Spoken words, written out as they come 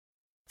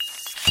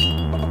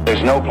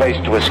There's no place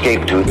to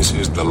escape to. This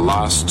is the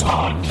last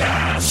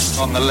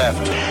podcast On the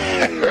left.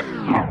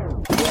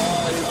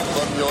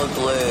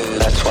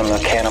 That's when the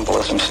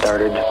cannibalism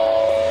started.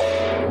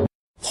 What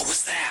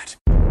was that?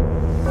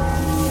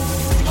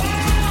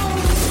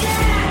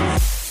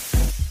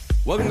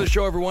 Welcome to the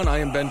show, everyone. I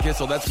am Ben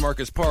Kissel. That's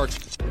Marcus Parks.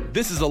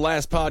 This is the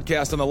last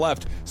podcast on the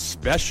left,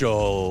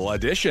 special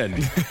edition.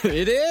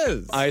 It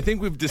is. I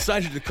think we've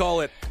decided to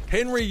call it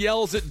Henry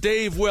Yells at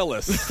Dave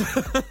Willis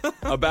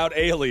about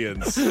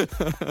aliens.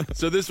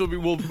 So this will be,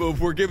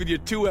 we're giving you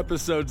 2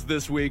 episodes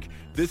this week.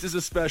 This is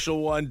a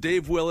special one.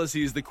 Dave Willis,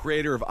 he's the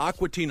creator of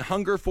Aqua Teen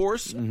Hunger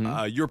Force.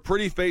 Your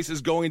Pretty Face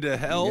is Going to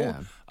Hell.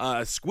 Yeah.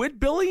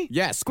 Squidbilly?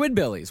 Yeah,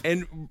 Squidbillies.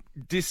 And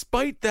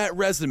despite that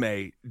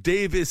resume,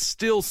 Dave is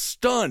still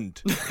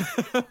stunned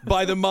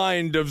by the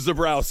mind of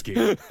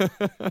Zabrowski.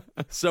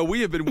 So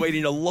we have been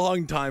waiting a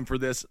long time for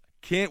this.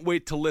 Can't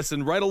wait to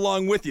listen right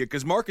along with you,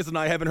 because Marcus and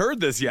I haven't heard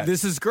this yet.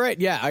 This is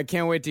great. Yeah, I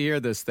can't wait to hear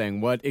this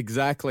thing. What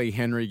exactly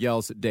Henry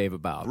yells at Dave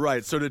about.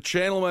 Right, so to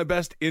channel my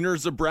best inner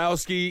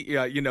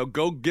Zabrowski,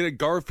 go get a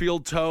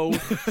Garfield toe,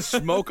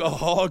 smoke a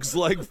hog's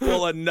leg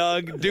full of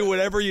nug, do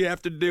whatever you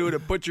have to do to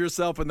put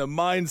yourself in the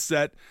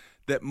mindset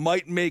that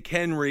might make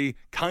Henry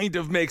kind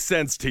of make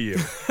sense to you.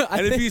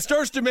 And if he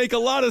starts to make a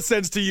lot of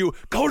sense to you,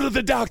 go to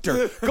the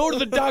doctor. Go to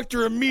the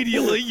doctor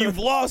immediately. You've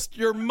lost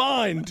your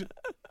mind.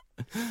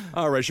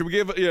 All right, should we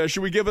give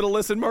it a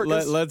listen,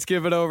 Marcus? Let's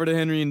give it over to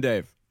Henry and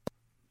Dave.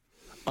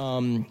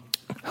 Hello,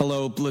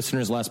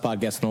 listeners. Last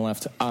podcast on the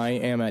left. I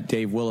am at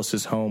Dave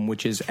Willis's home,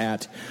 which is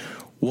at,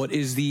 what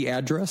is the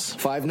address?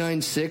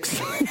 596.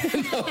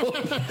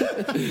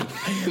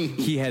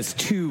 He has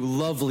 2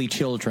 lovely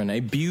children, a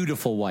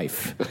beautiful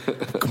wife,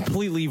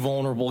 completely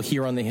vulnerable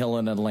here on the Hill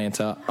in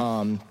Atlanta.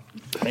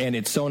 And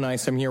it's so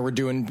nice. I'm here. We're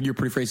doing Your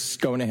Pretty Face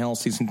Going to Hell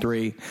season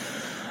 3.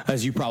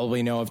 As you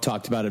probably know, I've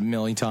talked about it a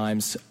million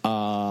times,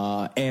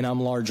 and I'm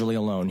largely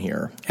alone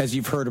here. As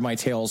you've heard of my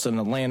tales in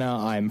Atlanta,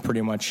 I'm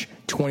pretty much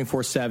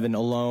 24/7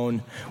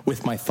 alone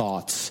with my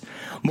thoughts.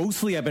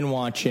 Mostly I've been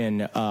watching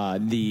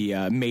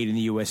the Made in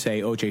the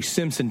USA O.J.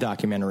 Simpson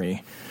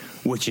documentary,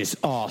 which is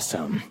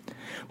awesome.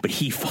 But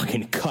he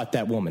fucking cut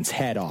that woman's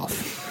head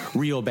off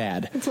real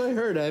bad. That's what I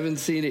heard. I haven't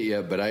seen it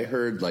yet, but I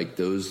heard like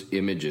those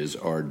images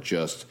are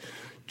just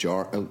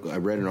I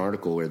read an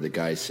article where the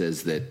guy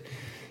says that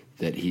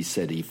he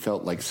said he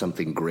felt like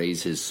something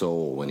grazed his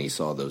soul when he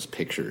saw those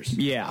pictures.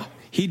 Yeah,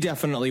 he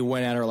definitely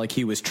went at her like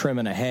he was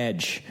trimming a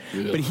hedge.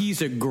 Yeah. But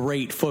he's a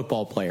great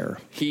football player.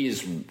 He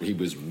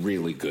was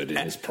really good in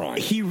his prime.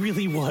 He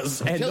really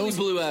was. Until he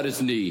blew out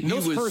his knee. He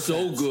was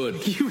so good.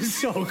 He was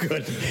so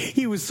good.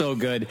 He was so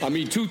good. I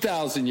mean,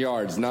 2,000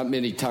 yards. Not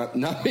many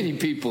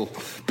people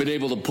been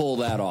able to pull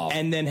that off.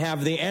 And then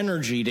have the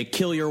energy to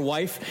kill your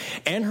wife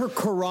and her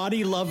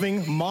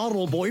karate-loving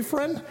model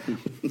boyfriend.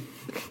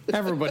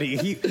 Everybody,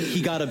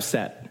 he got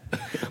upset,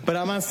 but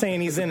I'm not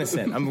saying he's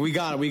innocent. I mean, we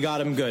got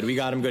him good.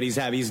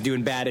 He's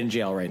doing bad in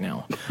jail right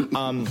now.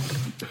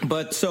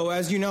 But so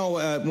as you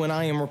know, when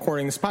I am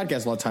recording this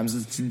podcast, a lot of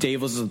times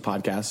Dave listens to the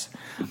podcast.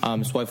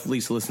 His wife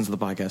Lisa listens to the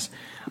podcast.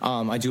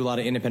 I do a lot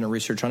of independent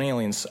research on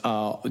aliens,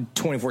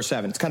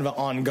 24/7. It's kind of an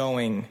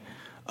ongoing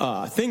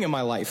thing in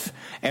my life,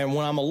 and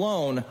when I'm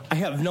alone, I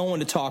have no one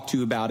to talk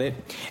to about it,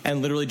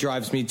 and literally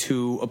drives me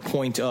to a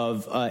point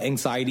of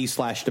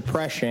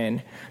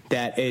anxiety/depression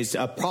that is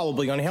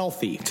probably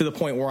unhealthy, to the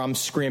point where I'm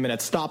screaming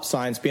at stop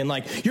signs, being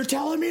like, "You're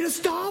telling me to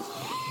stop?"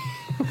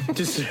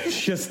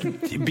 just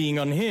being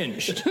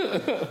unhinged.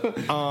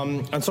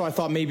 And so I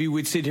thought maybe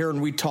we'd sit here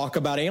and we'd talk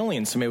about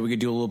aliens. So maybe we could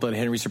do a little bit of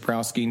Henry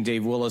Zabrowski and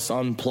Dave Willis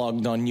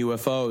unplugged on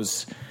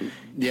UFOs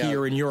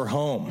here in your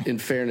home. In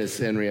fairness,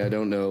 Henry, I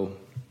don't know.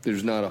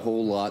 There's not a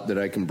whole lot that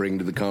I can bring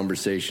to the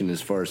conversation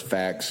as far as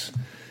facts,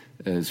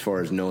 as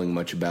far as knowing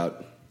much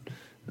about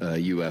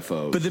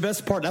UFOs. But the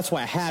best part, that's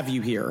why I have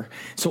you here.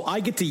 So I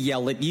get to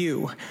yell at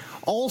you.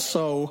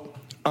 Also,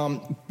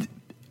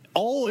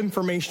 all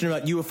information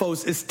about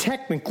UFOs is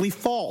technically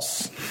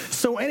false.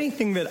 So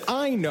anything that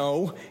I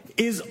know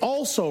is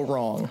also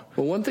wrong.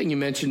 Well, one thing you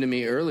mentioned to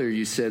me earlier,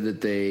 you said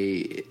that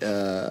they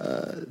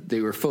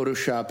were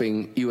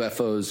photoshopping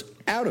UFOs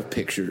out of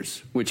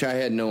pictures, which I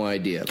had no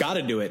idea.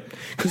 Gotta do it,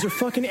 because they're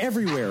fucking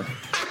everywhere.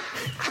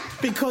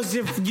 Because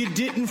if you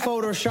didn't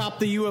Photoshop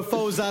the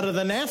UFOs out of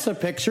the NASA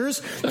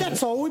pictures,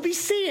 that's all we'd be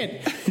seeing.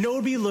 No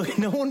one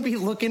would be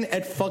looking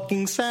at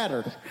fucking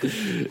Saturn.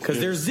 Because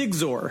there's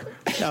Zigzor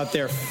out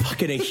there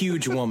fucking a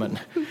huge woman.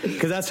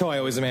 Because that's how I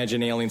always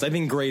imagine aliens. I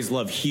think Greys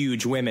love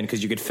huge women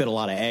because you could fit a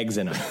lot of eggs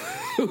in them.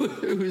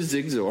 Who's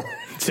Zigzor?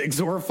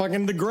 Zigzor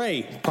fucking the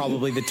Grey.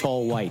 Probably the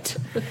tall white.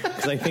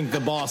 Because I think the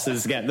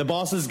bosses get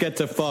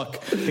to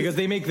fuck. Because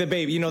they make the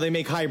baby. They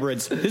make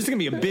hybrids. This is going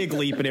to be a big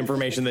leap in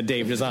information that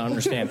Dave does not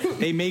understand.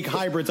 They make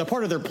hybrids. A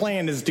part of their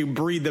plan is to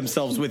breed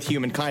themselves with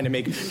humankind to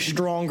make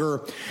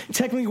stronger.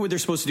 Technically, what they're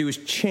supposed to do is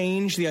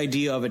change the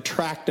idea of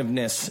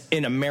attractiveness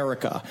in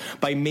America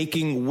by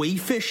making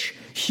wayfish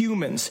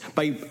humans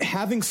by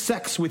having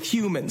sex with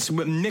humans,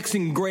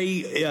 mixing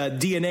gray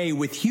DNA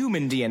with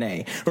human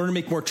DNA, in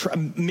order to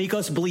make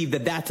us believe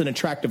that that's an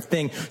attractive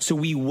thing. So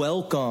we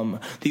welcome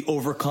the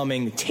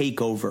overcoming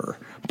takeover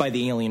by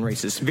the alien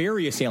races,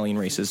 various alien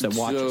races that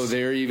watch us. So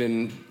they're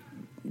even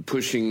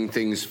pushing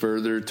things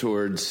further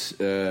towards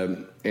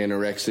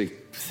anorexic,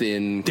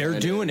 thin. They're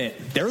doing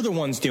it. They're the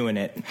ones doing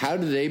it. How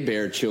do they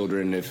bear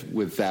children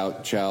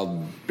without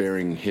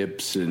childbearing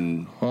hips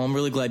and? Well, I'm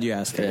really glad you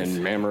asked that.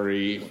 And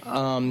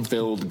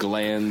mammary-filled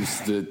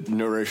glands that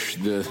nourish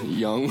the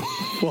young.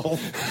 Well,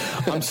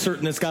 I'm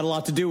certain it's got a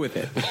lot to do with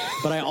it.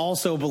 But I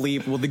also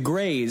believe, the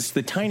Greys,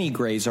 the tiny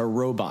Greys, are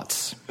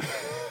robots.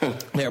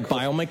 They're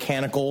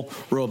biomechanical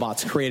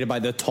robots created by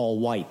the tall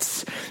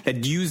whites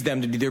that use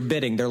them to do their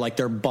bidding. They're like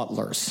their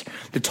butlers.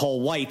 The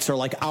tall whites are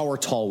like our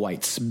tall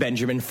whites.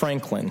 Benjamin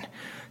Franklin,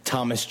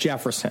 Thomas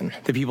Jefferson,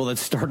 the people that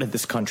started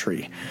this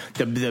country.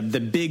 The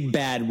big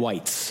bad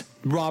whites.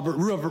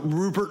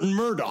 Rupert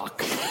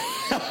Murdoch.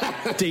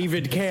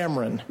 David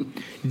Cameron.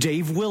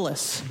 Dave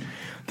Willis.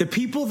 The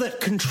people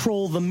that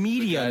control the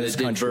media in this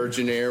country.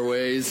 Virgin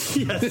Airways.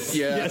 Yes,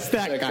 yes,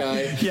 that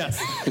guy. Yes.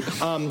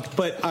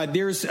 But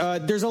there's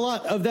a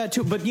lot of that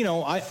too. But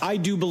I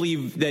do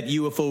believe that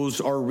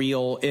UFOs are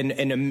real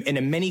in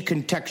a many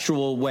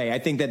contextual way. I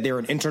think that they're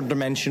an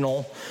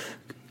interdimensional,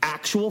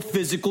 actual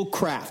physical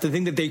craft. I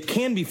think that they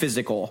can be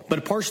physical,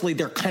 but partially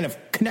they're kind of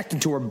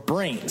connected to our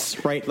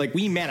brains, right? Like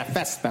we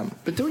manifest them.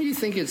 But don't you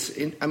think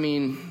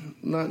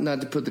not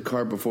to put the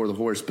cart before the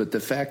horse, but the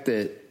fact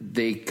that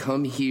they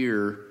come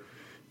here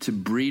to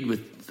breed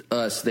with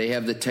us, they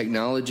have the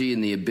technology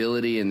and the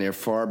ability, and they're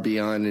far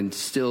beyond, and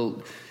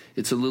still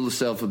it's a little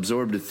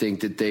self-absorbed to think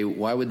that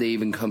why would they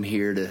even come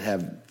here to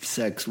have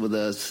sex with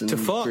us and to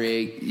fuck?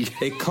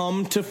 They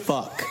come to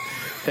fuck.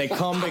 They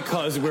come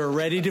because we're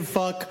ready to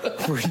fuck.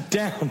 We're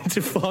down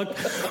to fuck.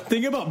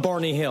 Think about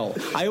Barney Hill.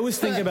 I always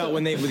think about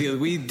when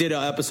we did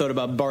an episode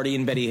about Barney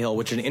and Betty Hill,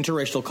 which is an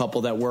interracial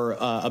couple that were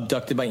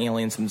abducted by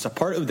aliens. And it's a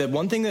part of the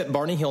one thing that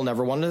Barney Hill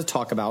never wanted to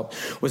talk about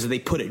was that they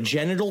put a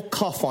genital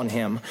cuff on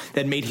him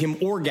that made him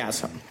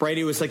orgasm. Right?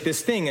 It was like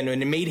this thing, and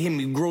it made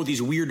him grow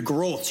these weird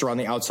growths around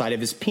the outside of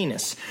his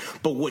penis.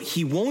 But what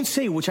he won't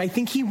say, which I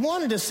think he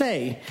wanted to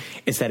say,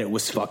 is that it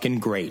was fucking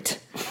great.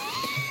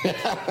 I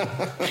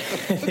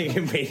think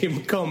it made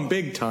him come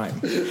big time,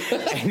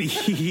 and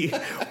he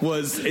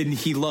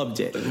loved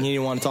it, and he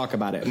didn't want to talk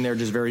about it, and they're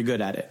just very good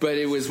at it. But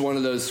it was one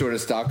of those sort of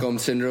Stockholm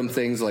syndrome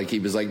things, like he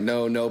was like,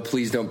 no,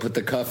 please don't put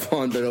the cuff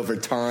on, but over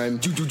time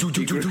he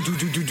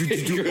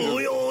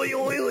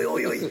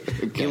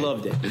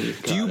loved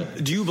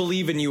it. Do you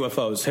believe in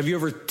UFOs? Have you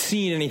ever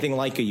seen anything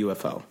like a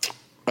UFO?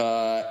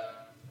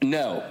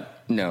 No,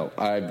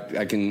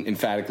 I can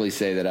emphatically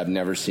say that I've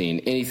never seen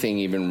anything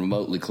even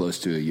remotely close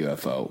to a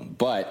UFO.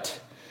 But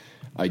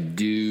I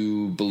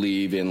do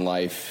believe in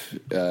life.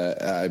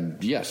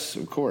 Yes,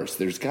 of course.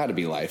 There's got to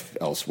be life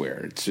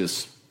elsewhere. It's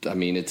just,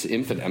 it's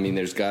infinite.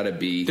 There's got to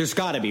be. There's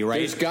got to be, right?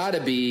 There's got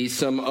to be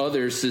some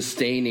other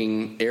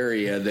sustaining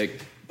area that,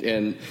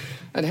 and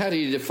how do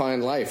you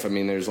define life?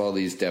 There's all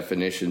these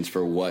definitions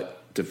for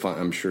what define.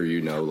 I'm sure you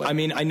know.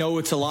 I know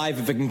it's alive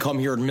if it can come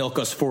here and milk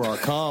us for our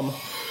cum.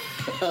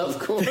 Of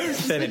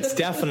course. Then it's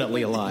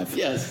definitely alive.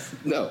 Yes.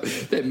 No,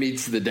 that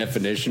meets the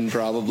definition,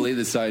 probably,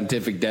 the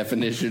scientific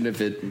definition,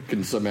 if it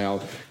can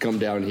somehow come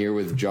down here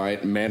with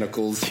giant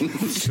manacles.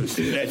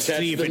 Let's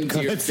see if it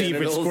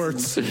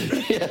squirts.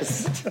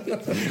 Yes.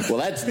 Well,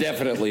 that's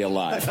definitely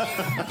alive.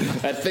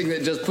 That thing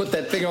that just put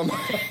that thing on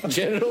my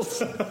genitals,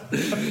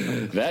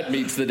 that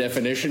meets the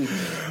definition.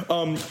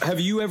 Have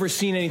you ever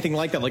seen anything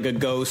like that, like a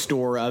ghost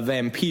or a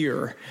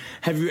vampire?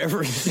 Have you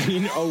ever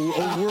seen a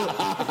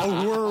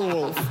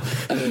werewolf?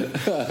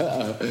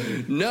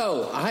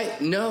 No,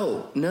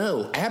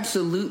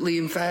 absolutely,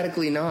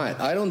 emphatically not.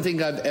 I don't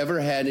think I've ever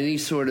had any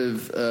sort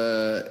of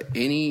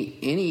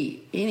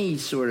any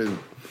sort of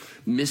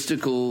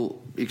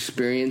mystical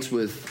experience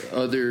with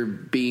other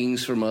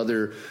beings from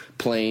other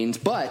planes,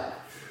 but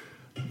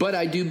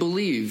I do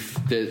believe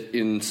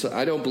that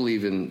I don't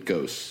believe in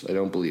ghosts.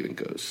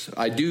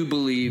 I do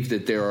believe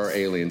that there are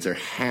aliens. There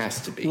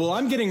has to be. Well,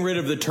 I'm getting rid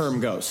of the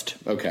term ghost.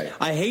 Okay.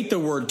 I hate the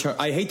word.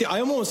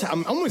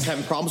 I'm almost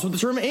having problems with the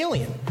term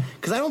alien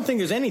because I don't think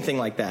there's anything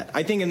like that.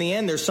 I think in the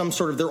end there's some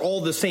sort of, they're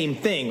all the same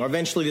thing. Or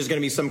eventually there's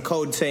going to be some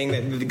code saying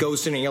that the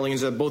ghosts and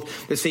aliens are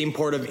both the same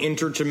part of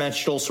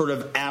interdimensional sort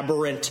of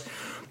aberrant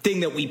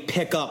thing that we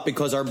pick up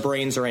because our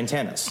brains are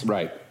antennas.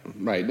 Right.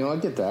 No, I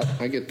get that.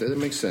 It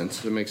makes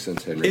sense,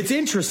 Henry. It's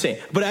interesting,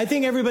 but I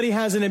think everybody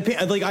has an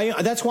opinion.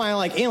 That's why I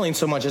like aliens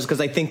so much, is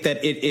because I think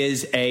that it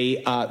is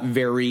a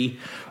very,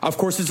 of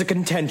course, it's a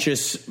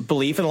contentious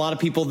belief, and a lot of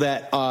people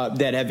that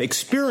have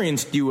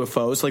experienced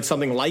UFOs, like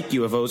something like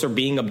UFOs, or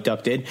being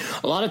abducted,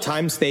 a lot of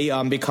times they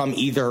become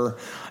either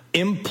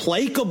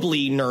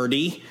implacably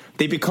nerdy,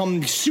 they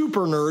become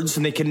super nerds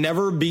and they can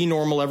never be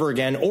normal ever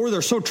again, or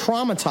they're so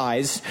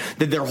traumatized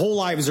that their whole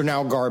lives are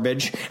now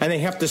garbage and they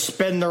have to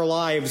spend their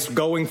lives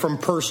going from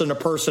person to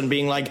person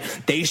being like,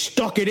 they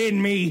stuck it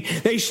in me,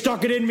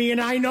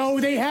 and I know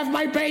they have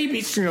my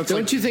babies. You know,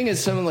 don't you think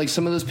it's some of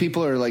those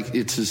people are like,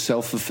 it's a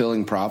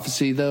self-fulfilling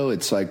prophecy though?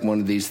 It's like one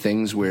of these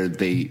things where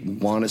they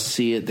want to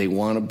see it, they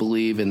want to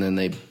believe, and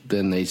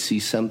then they see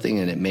something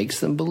and it makes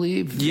them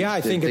believe. Yeah,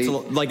 I think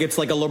it's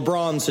like a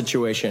LeBron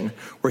situation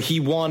where he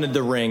wanted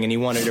the ring and he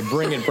wanted to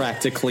bring it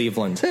back to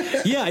Cleveland.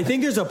 Yeah, I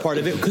think there's a part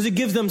of it because it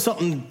gives them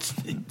something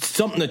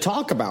to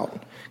talk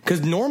about.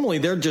 Because normally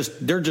they're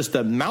just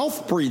a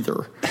mouth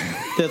breather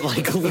that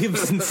like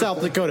lives in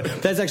South Dakota.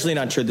 That's actually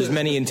not true. There's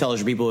many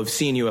intelligent people who have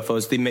seen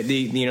UFOs.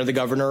 The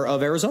governor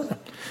of Arizona,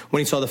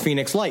 when he saw the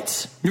Phoenix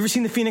Lights. You ever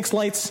seen the Phoenix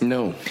Lights?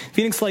 No.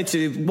 Phoenix Lights.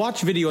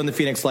 Watch video on the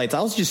Phoenix Lights.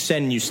 I'll just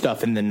send you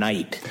stuff in the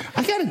night.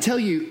 I got to tell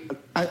you,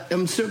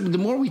 the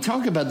more we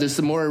talk about this,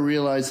 the more I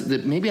realize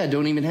that maybe I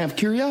don't even have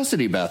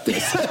curiosity about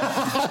this.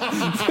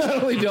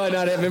 Not only do I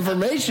not have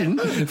information,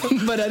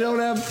 but I don't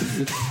have.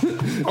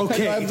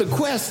 Okay. I don't have the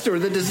quest or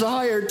the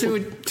desire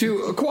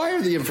to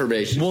acquire the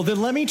information. Well,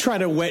 then let me try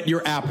to whet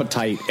your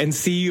appetite and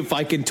see if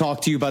I can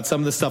talk to you about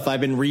some of the stuff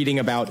I've been reading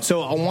about.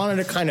 So I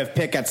wanted to kind of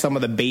pick at some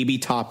of the baby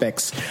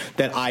topics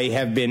that I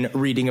have been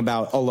reading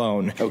about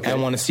alone. Okay. I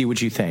want to see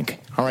what you think.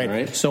 All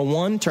right. So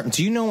one term.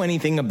 Do you know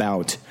anything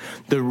about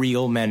the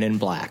real Men in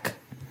Black?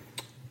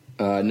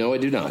 No, I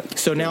do not.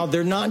 So now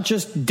they're not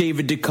just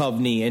David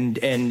Duchovny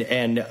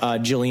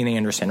and Gillian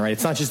Anderson, right?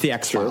 It's not just the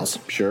X-Files.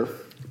 Sure.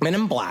 Men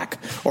in Black,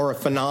 or a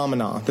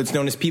phenomena that's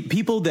known as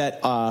people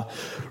that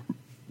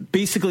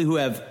basically who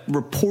have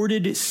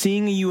reported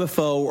seeing a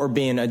UFO or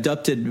being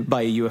abducted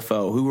by a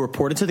UFO, who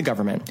reported to the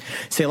government,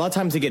 say a lot of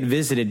times they get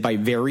visited by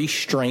very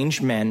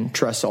strange men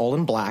dressed all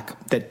in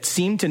black that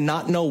seem to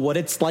not know what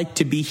it's like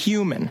to be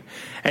human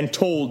and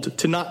told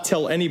to not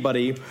tell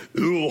anybody.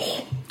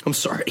 Ugh, I'm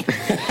sorry.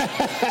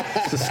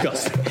 It's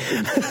disgusting.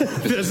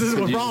 This is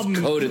a problem.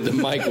 Coated the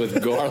mic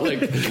with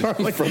garlic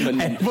from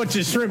and a bunch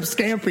of shrimp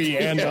scampi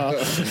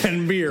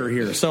and beer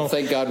here. So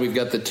thank God we've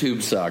got the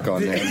tube sock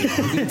on there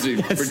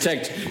to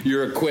protect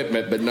your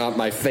equipment, but not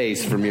my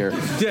face from your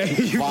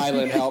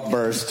violent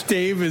outburst.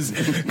 Dave is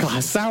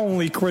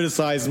soundly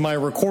criticized my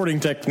recording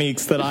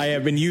techniques that I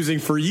have been using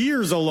for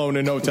years alone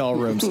in hotel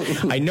rooms.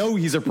 I know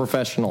he's a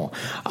professional.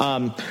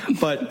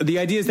 But the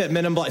idea is that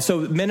Men in Black,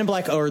 so Men in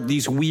Black are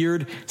these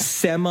weird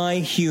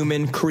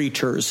semi-human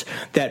creatures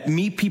that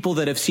meet people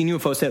that have seen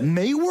UFOs that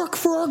may work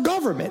for our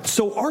government.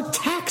 So our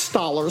tax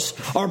dollars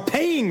are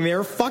paying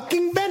their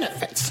fucking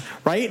benefits,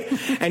 right?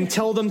 And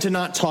tell them to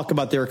not talk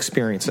about their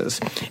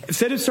experiences. It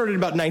said it started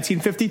about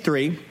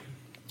 1953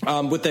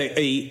 with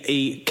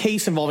a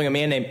case involving a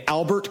man named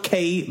Albert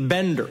K.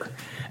 Bender.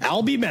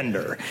 Albie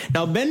Bender.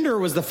 Now, Bender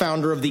was the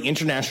founder of the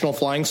International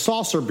Flying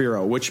Saucer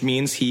Bureau, which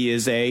means he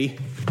is a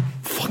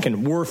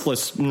fucking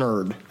worthless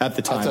nerd at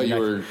the time. I thought you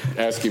were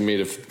asking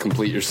me to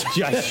complete your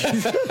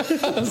sentence.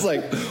 I was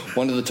like,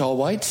 one of the tall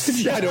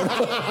whites? I don't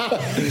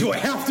know. Do I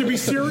have to be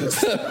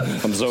serious?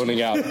 I'm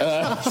zoning out.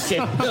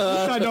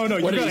 No.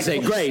 What did he say?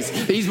 Grays.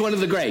 He's one of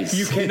the Grays.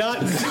 You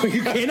cannot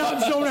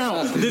zone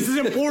out. This is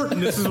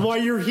important. This is why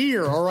you're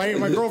here, all right?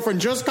 My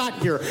girlfriend just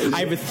got here. I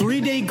have a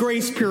 3-day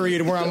grace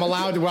period where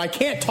I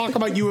can't talk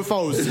about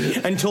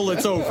UFOs until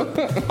it's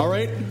over, all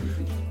right?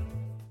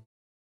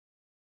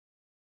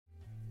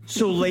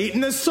 So late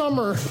in the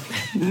summer,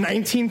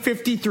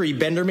 1953,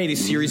 Bender made a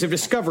series of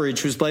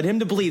discoveries which led him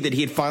to believe that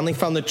he had finally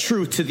found the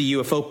truth to the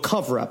UFO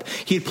cover-up.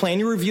 He had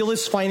planned to reveal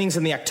his findings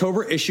in the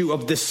October issue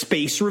of the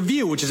Space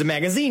Review, which is a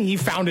magazine he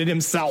founded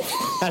himself.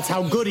 That's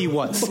how good he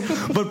was.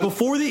 But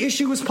before the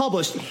issue was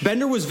published,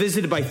 Bender was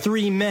visited by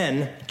 3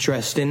 men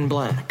dressed in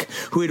black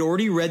who had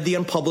already read the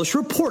unpublished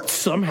reports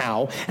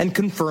somehow and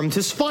confirmed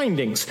his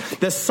findings.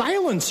 The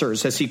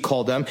silencers, as he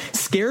called them,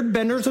 scared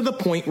Bender to the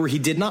point where he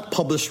did not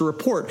publish the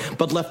report,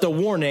 but left a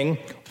warning: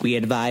 we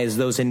advise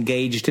those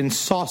engaged in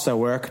saucer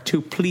work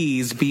to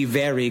please be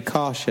very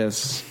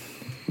cautious.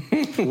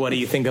 What do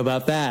you think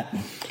about that?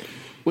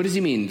 What does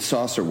he mean,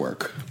 saucer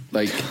work?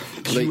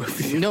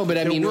 No, but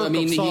I mean,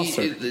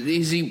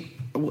 is he?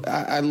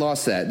 I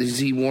lost that. Is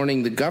he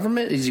warning the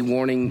government? Is he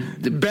warning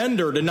the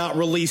Bender to not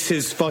release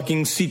his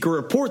fucking secret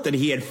report that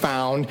he had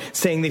found,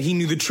 saying that he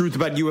knew the truth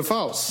about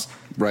UFOs?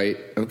 Right.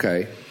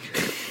 Okay.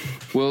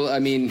 Well, I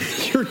mean,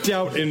 your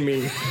doubt in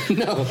me.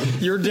 No,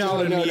 your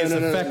doubt in me is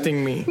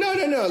affecting me. No.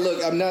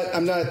 Look,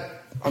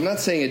 I'm not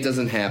saying it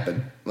doesn't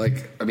happen.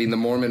 The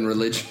Mormon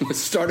religion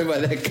was started by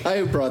that guy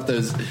who brought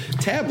those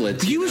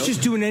tablets. He was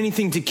just doing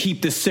anything to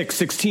keep the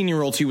 6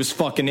 16-year-olds he was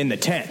fucking in the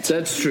tent.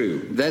 That's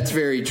true. That's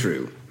very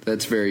true.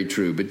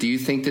 But do you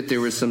think that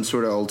there was some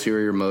sort of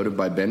ulterior motive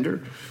by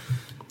Bender?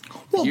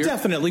 Well,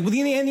 definitely.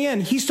 In the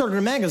end, he started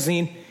a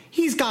magazine.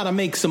 He's got to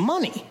make some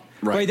money.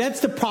 Right, that's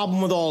the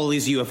problem with all of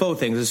these UFO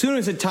things. As soon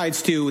as it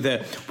ties to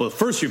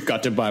first you've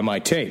got to buy my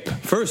tape.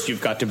 First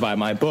you've got to buy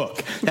my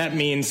book. That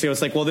means,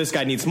 it's like, well, this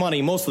guy needs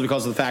money, mostly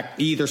because of the fact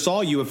he either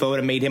saw a UFO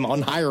and it made him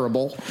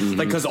unhireable,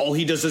 because all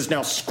he does is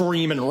now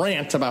scream and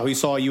rant about he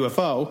saw a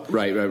UFO.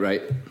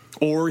 Right.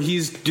 Or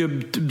he's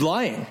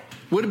lying.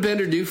 What did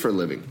Bender do for a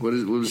living? What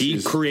was he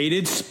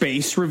created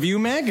Space Review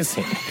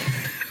magazine.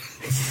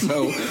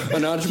 So,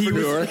 an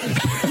entrepreneur.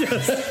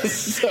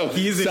 So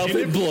he's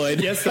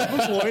self-employed. Yes,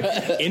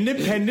 self-employed,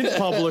 independent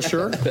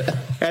publisher,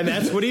 and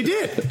that's what he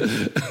did.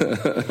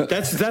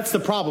 That's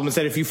the problem, is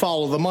that if you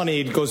follow the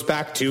money, it goes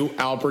back to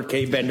Albert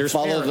K. Bender's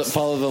parents.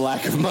 Follow the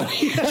lack of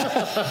money.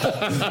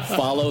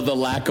 Follow the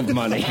lack of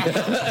money.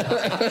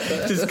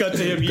 Just cut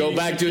to him. Go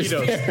back to his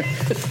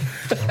parents.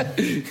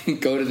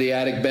 Go to the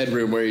attic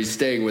bedroom where he's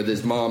staying with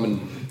his mom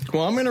and...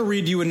 Well, I'm going to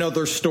read you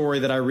another story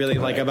that I really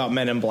like about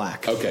Men in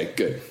Black. Okay,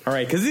 good. All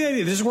right, because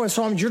this is what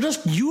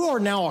you are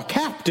now a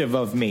captive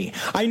of me.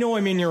 I know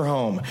I'm in your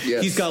home.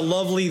 Yes. He's got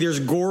there's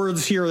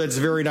gourds here that's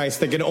very nice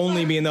that can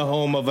only be in the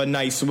home of a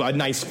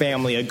nice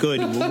family, a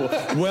good,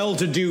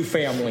 well-to-do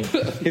family.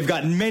 They've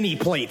got many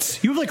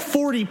plates. You have like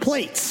 40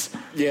 plates.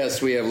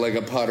 Yes, we have like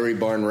a Pottery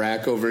Barn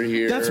rack over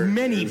here. That's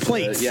many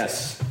plates.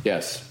 Yes.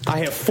 I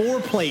have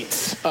 4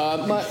 plates.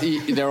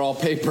 They're all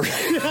paper.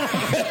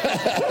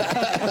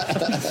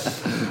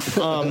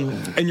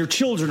 And your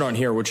children aren't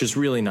here, which is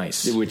really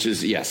nice. Which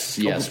is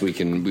yes, we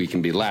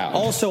can be loud.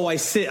 Also, I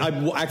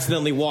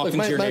accidentally walked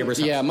into your neighbor's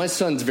house. Yeah, my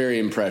son's very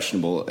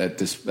impressionable at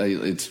this.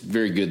 It's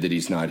very good that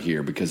he's not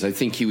here, because I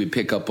think he would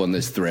pick up on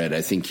this thread.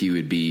 I think he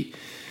would be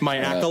my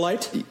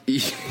acolyte.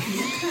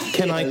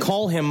 Can I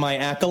call him my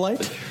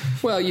acolyte?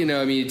 Well,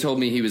 he told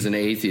me he was an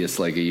atheist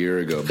like a year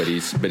ago, but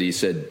he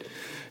said,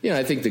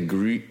 I think the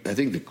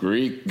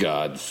Greek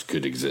gods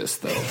could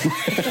exist, though.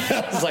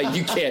 It's like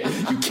you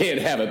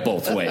can't have it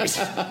both ways,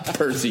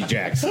 Percy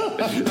Jackson.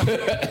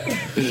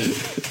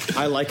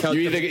 I like how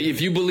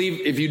if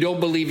you don't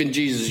believe in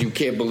Jesus, you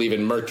can't believe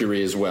in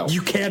Mercury as well.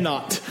 You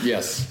cannot.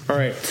 Yes. All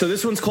right. So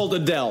this one's called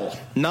Adele,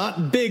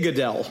 not Big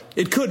Adele.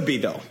 It could be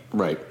though.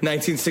 Right.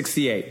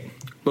 1968.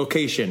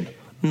 Location: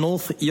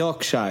 North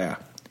Yorkshire.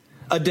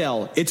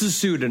 Adele. It's a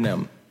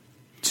pseudonym,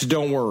 so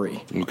don't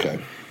worry. Okay.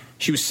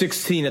 She was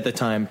 16 at the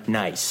time.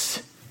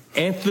 Nice.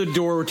 Answered the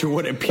door to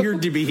what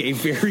appeared to be a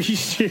very...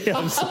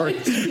 I'm sorry.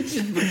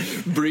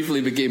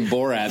 Briefly became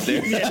Borat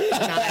there. Yeah,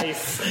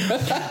 nice.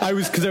 I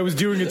was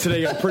doing it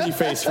today on Pretty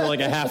Face for like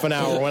a half an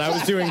hour. When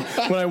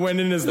I went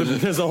in,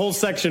 there's a whole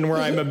section where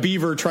I'm a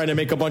beaver trying to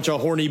make a bunch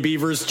of horny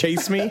beavers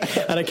chase me,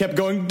 and I kept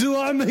going, "Do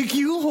I make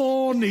you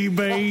horny,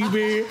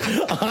 baby?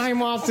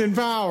 I'm Austin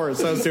Powers."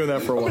 So I was doing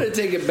that for a while. I'm going to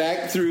take it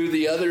back through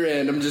the other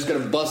end. I'm just going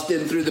to bust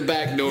in through the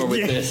back door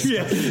with this.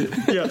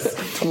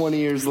 Yes. 20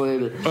 years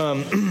later.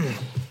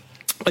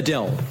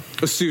 Adele,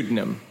 a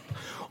pseudonym,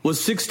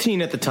 was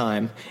 16 at the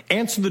time,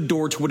 answered the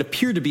door to what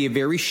appeared to be a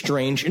very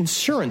strange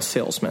insurance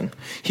salesman.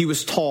 He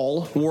was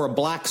tall, wore a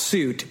black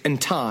suit and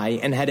tie,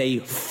 and had a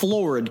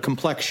florid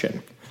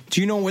complexion.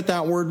 Do you know what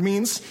that word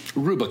means?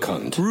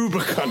 Rubicund. Will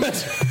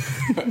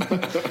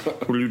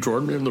you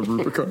join me in the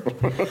Rubicund?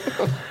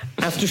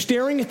 After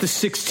staring at the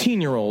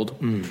 16-year-old...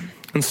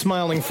 and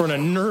smiling for an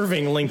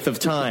unnerving length of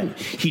time,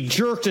 he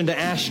jerked into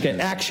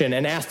action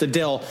and asked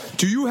Adele,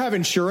 "Do you have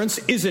insurance?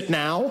 Is it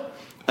now?"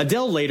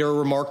 Adele later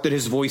remarked that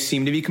his voice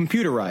seemed to be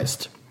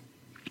computerized.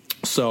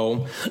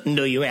 So,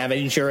 "Do you have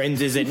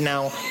insurance? Is it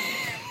now?"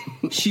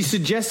 She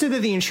suggested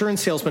that the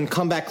insurance salesman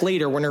come back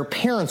later when her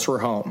parents were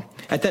home.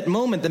 At that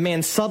moment, the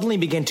man suddenly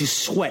began to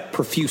sweat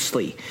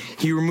profusely.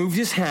 He removed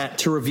his hat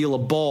to reveal a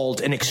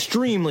bald and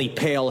extremely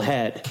pale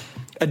head.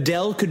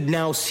 Adele could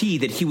now see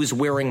that he was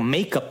wearing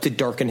makeup to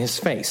darken his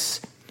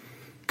face.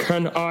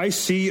 "Can I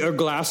see a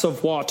glass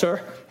of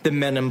water?" the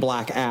men in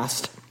black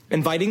asked.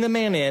 Inviting the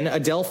man in,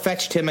 Adele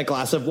fetched him a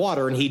glass of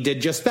water, and he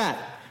did just that.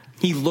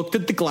 He looked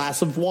at the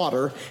glass of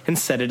water and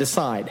set it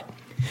aside.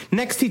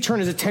 Next, he turned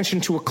his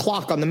attention to a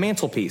clock on the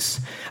mantelpiece.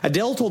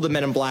 Adele told the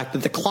men in black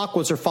that the clock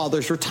was her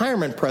father's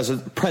retirement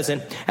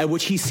present, at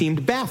which he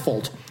seemed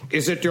baffled.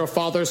 "Is it your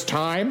father's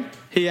time?"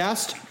 he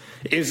asked.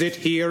 "Is it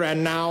here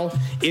and now?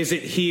 Is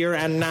it here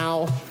and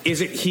now? Is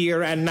it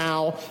here and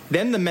now?"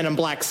 Then the men in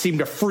black seemed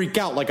to freak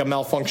out like a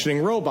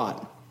malfunctioning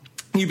robot.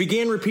 He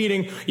began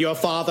repeating, "Your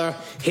father,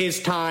 his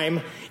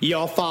time,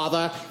 your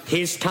father,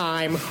 his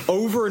time,"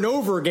 over and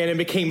over again, and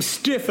became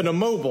stiff and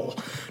immobile.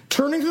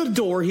 Turning to the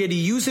door, he had to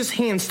use his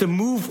hands to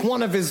move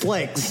one of his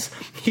legs.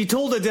 He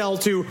told Adele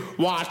to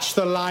watch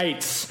the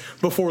lights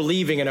before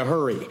leaving in a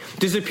hurry,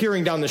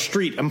 disappearing down the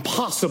street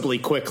impossibly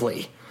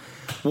quickly.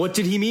 What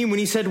did he mean when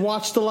he said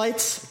watch the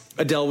lights?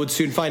 Adele would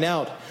soon find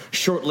out.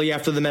 Shortly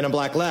after the men in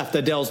black left,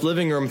 Adele's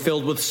living room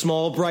filled with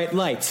small bright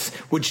lights,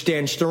 which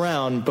danced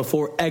around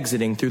before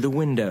exiting through the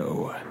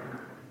window.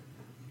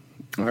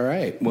 All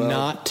right. Well,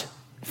 not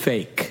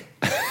fake.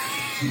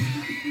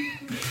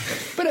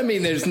 But I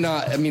mean, there's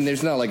not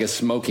like a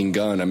smoking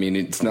gun. I mean,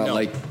 it's not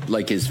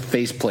like his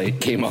faceplate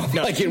came off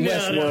like in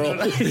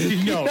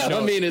Westworld. No,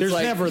 I mean, it's there's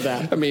like, never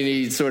that. I mean,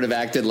 he sort of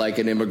acted like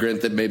an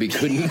immigrant that maybe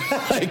couldn't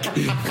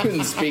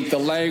speak the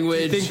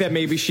language. I think that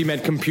maybe she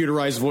meant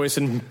computerized voice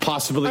and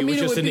possibly it was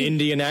just an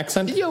Indian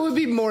accent. Yeah, it would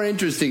be more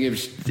interesting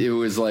if it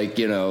was like,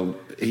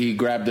 he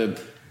grabbed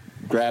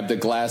a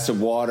glass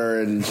of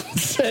water and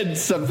said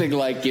something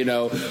like,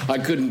 I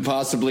couldn't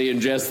possibly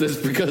ingest this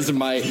because of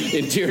my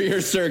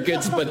interior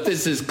circuits, but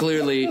this is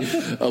clearly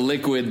a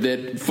liquid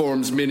that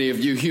forms many of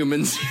you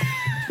humans.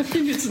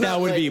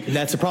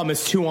 That's the problem.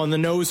 It's too on the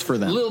nose for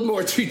them. A little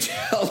more too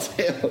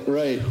telltale,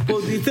 right?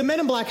 Well, the Men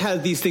in Black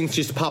have these things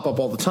just pop up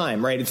all the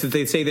time, right? It's that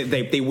they say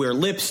that they wear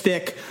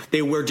lipstick,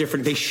 they wear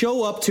different. They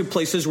show up to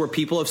places where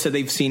people have said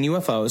they've seen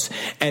UFOs,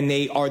 and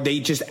they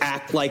just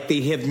act like they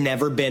have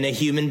never been a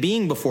human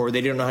being before. They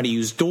don't know how to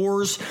use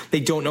doors. They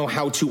don't know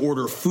how to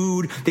order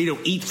food. They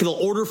don't eat. They'll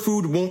order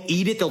food, won't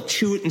eat it. They'll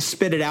chew it and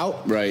spit it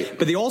out. Right.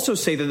 But they also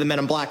say that the Men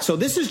in Black. So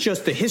this is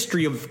just the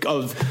history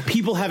of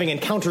people having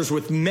encounters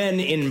with men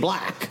in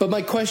black. But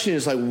my question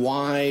is, like,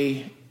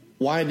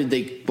 why did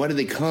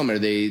they come? Are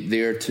they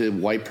there to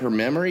wipe her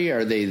memory?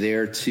 Are they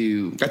there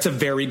to... That's a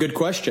very good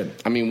question.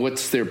 I mean,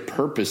 what's their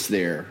purpose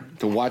there?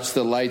 To watch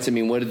the lights? I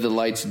mean, what did the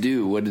lights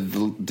do? What did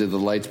the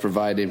lights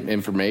provide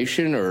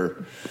information,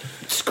 or...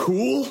 It's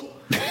cool.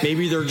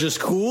 Maybe they're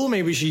just cool.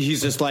 Maybe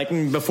he's just like,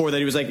 before that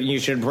he was like, you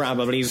should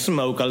probably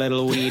smoke a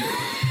little weed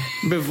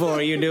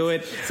before you do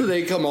it. So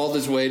they come all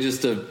this way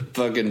just to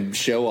fucking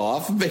show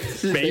off,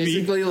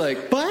 basically?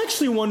 Like, but I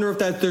actually wonder if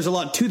there's a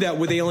lot to that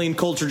with alien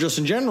culture just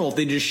in general. If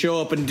they just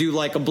show up and do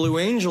like a Blue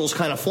Angels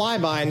kind of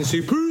flyby and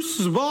say,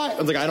 peace, bye. I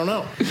was like, I don't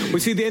know.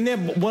 But see,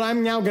 what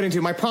I'm now getting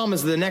to, my problem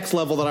is the next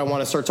level that I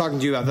want to start talking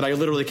to you about that I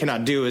literally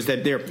cannot do is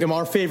that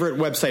our favorite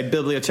website,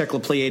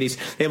 Bibliotheca Pleiades,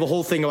 they have a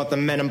whole thing about the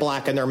Men in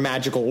Black and their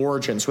magical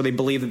origins, where they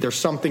believe that there's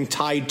something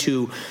tied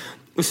to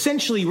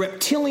essentially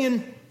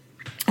reptilian.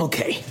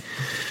 Okay.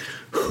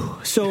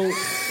 So,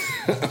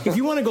 if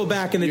you want to go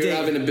back in the day... You're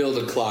having to build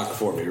a clock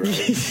for me, right?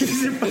 This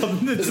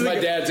is my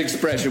dad's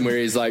expression where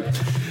he's like,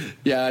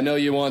 yeah, I know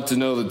you want to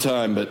know the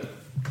time, but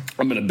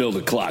I'm going to build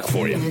a clock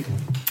for you.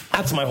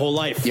 That's my whole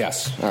life.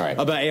 Yes. All right.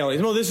 About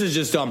aliens. Well, this is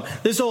just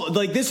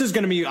this is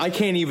going to be. I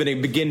can't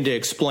even begin to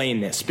explain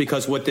this,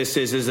 because what this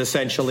is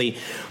essentially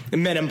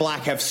Men in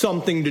Black have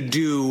something to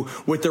do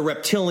with the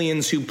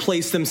reptilians who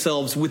placed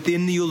themselves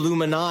within the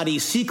Illuminati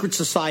secret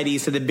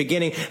societies at the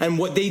beginning, and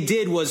what they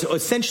did was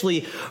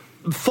essentially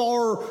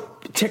far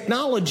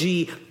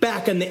technology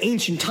back in the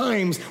ancient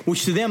times,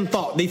 which to them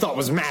they thought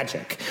was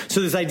magic.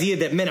 So this idea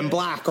that Men in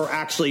Black are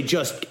actually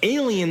just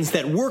aliens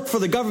that work for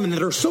the government,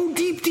 that are so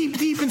deep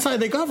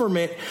inside the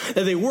government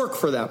that they work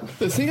for them.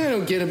 The thing I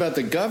don't get about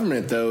the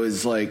government, though,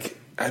 is like,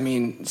 I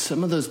mean,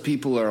 some of those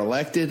people are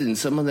elected and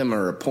some of them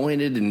are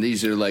appointed, and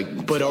these are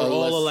like... But are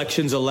all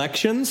elections?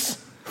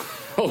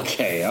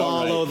 Okay,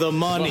 follow the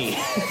money.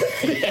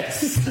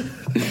 Yes.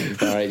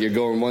 All right, you're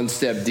going one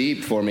step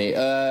deep for me.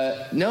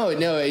 No,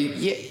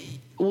 yeah.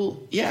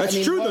 Well, yeah,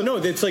 that's true. Though, no,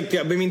 it's like,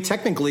 I mean,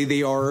 technically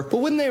they are. But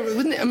wouldn't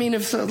they? I mean,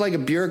 if like a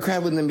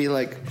bureaucrat, wouldn't they be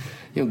like,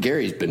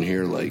 Gary's been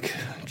here like,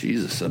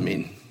 Jesus, I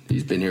mean,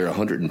 he's been here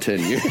 110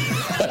 years,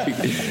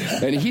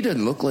 and he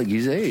doesn't look like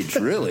he's aged,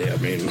 really. I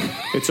mean,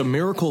 it's a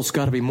miracle. It's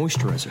got to be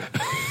moisturizer.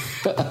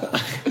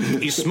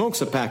 He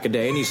smokes a pack a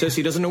day, and he says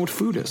he doesn't know what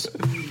food is.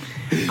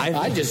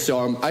 I just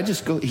saw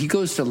him. He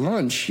goes to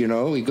lunch, he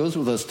goes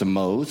with us to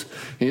Moe's.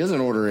 He doesn't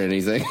order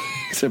anything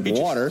except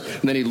water,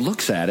 and then he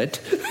looks at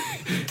it.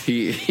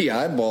 He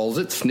eyeballs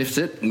it, sniffs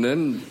it, and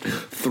then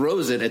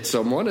throws it at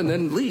someone, and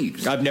then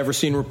leaves. I've never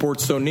seen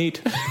reports so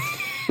neat.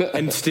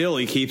 And still,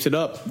 he keeps it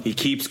up. He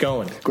keeps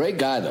going. Great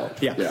guy, though.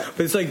 Yeah. But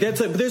it's like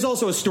but there's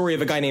also a story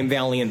of a guy named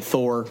Valiant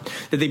Thor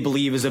that they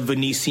believe is a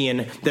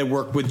Venetian that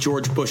worked with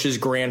George Bush's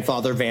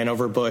grandfather,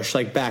 Vannevar Bush.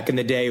 Like back in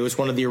the day, it was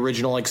one of the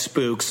original like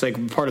spooks,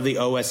 like part of the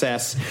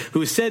OSS,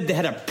 who said they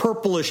had a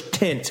purplish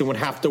tint and would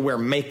have to wear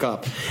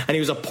makeup. And he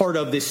was a part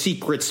of this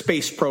secret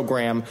space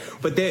program.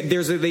 But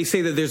they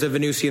say that there's a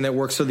Venusian that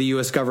works for the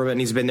U.S. government,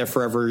 and he's been there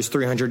forever. He's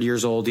 300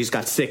 years old. He's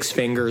got 6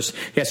 fingers.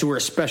 He has to wear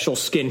a special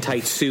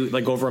skin-tight suit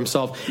like over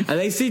himself. And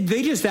they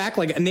just act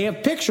like, and they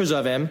have pictures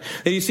of him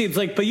that you see. It's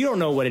like, but you don't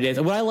know what it is.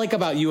 And what I like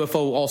about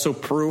UFO also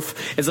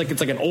proof is like, it's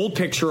like an old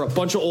picture, a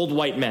bunch of old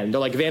white men.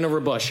 They're like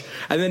Vannevar Bush.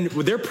 And then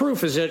their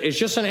proof is that it's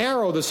just an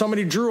arrow that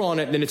somebody drew on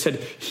it, and then it said,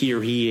 here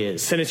he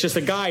is. And it's just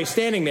a guy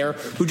standing there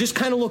who just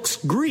kind of looks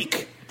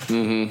Greek.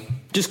 Mm-hmm.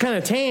 Just kind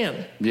of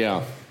tan.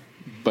 Yeah.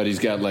 But he's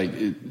got like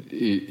a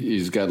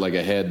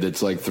head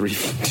that's like 3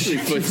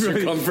 foot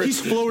circumference. He's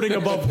floating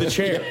above the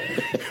chair.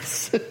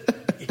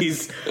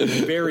 He's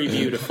very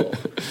beautiful.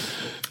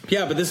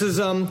 Yeah, but this is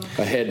a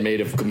head made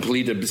of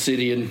complete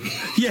obsidian.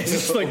 Yes,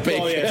 it's like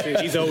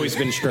he's always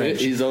been strange.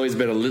 He's always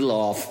been a little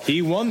off.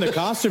 He won the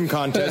costume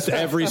contest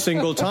every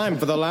single time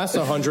for the last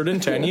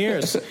 110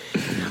 years.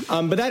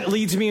 But that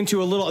leads me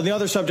into the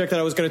other subject that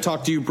I was going to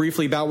talk to you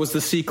briefly about was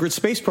the secret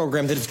space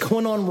program that is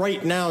going on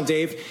right now,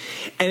 Dave.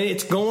 And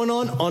it's going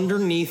on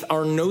underneath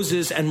our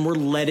noses, and we're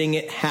letting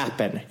it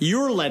happen.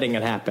 You're letting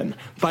it happen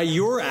by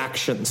your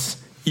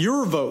actions.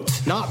 Your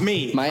votes, not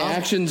me. My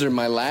actions or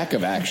my lack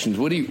of actions?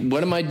 What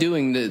am I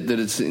doing that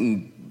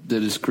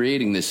is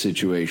creating this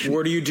situation?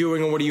 What are you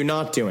doing and what are you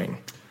not doing?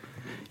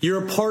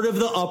 You're a part of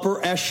the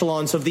upper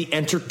echelons of the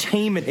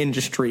entertainment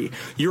industry.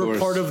 You're a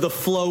part of the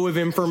flow of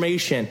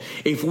information.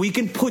 If we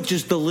can put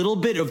just a little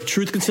bit of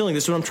truth concealing,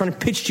 this is what I'm trying to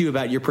pitch to you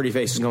about your pretty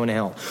face is going to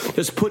hell.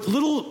 Just put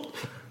little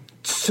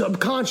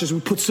subconscious, we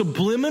put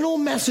subliminal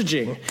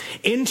messaging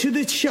into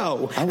the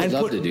show. I would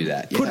love to do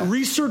that. Yeah. Put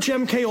research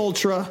MK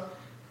Ultra.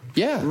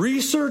 Yeah.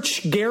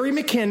 Research Gary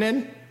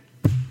McKinnon.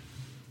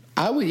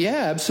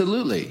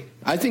 Absolutely.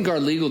 I think our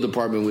legal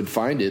department would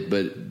find it,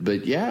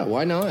 but yeah,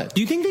 why not?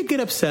 Do you think they'd get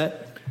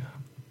upset?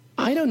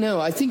 I don't know.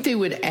 I think they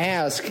would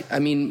ask. I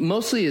mean,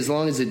 mostly as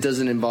long as it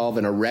doesn't involve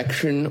an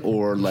erection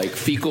or like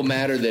fecal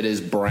matter that is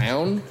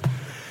brown.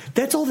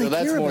 That's all they care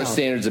about. That's more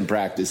standards and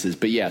practices.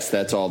 But yes,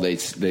 that's all they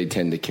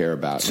tend to care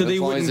about. So as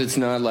long as it's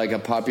not like a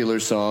popular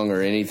song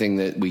or anything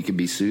that we could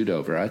be sued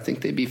over, I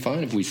think they'd be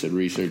fine if we said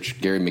research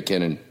Gary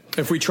McKinnon.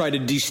 If we try to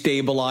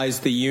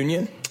destabilize the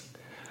union?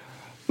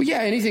 Well, yeah,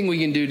 anything we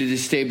can do to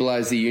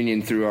destabilize the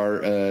union through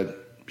our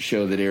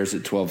show that airs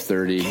at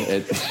 12:30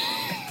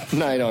 at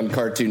night on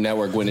Cartoon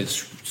Network when it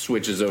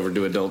switches over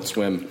to Adult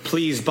Swim.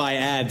 Please buy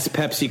ads,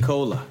 Pepsi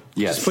Cola.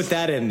 Yes. Just put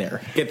that in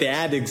there. Get the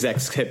ad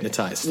execs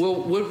hypnotized. Well,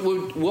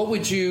 what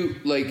would you,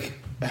 like,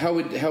 how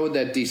would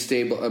that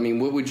destabilize? I mean,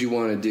 what would you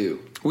want to do?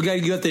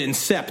 You have to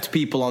incept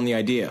people on the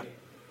idea.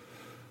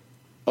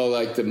 Oh,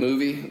 like the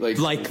movie?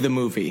 Like the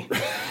movie.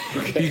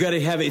 Okay. You got to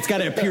have it. It's got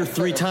to appear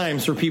 3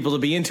 times for people to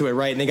be into it,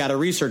 right? And they got to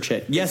research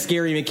it. Yes,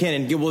 Gary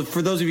McKinnon. Well,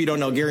 for those of you who don't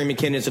know, Gary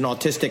McKinnon is an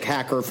autistic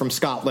hacker from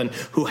Scotland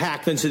who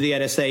hacked into the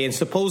NSA and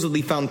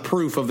supposedly found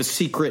proof of a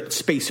secret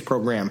space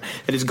program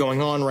that is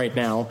going on right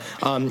now.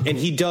 And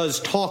he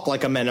does talk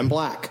like a Men in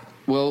Black.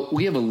 Well,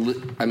 we have a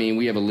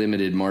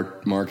limited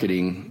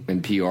marketing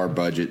and PR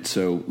budget,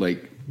 so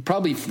like.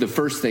 Probably the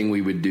first thing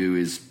we would do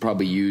is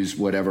probably use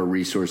whatever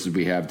resources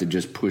we have to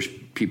just push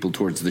people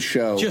towards the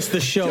show. Just the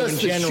show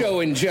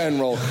in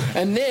general.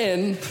 And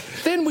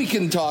then we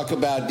can talk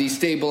about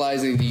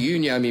destabilizing the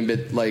union. I mean,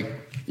 but like,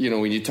 you know,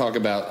 when you talk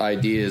about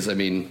ideas, I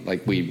mean,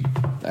 like we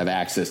have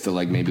access to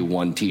like maybe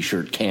one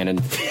T-shirt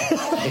cannon.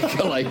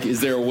 Like, is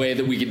there a way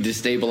that we can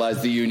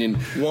destabilize the union?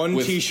 One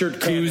with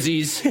T-shirt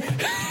koozies.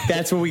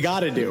 That's what we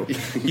got to do.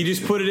 You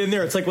just put it in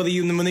there. It's like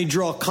when they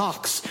draw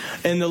cocks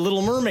in the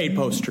Little Mermaid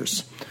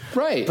posters.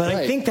 Right. But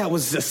I think that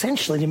was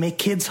essentially to make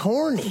kids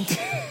horny.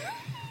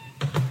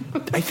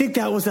 I think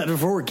that was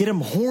before get them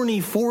horny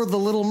for the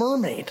Little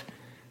Mermaid,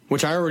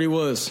 which I already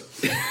was.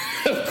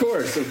 Of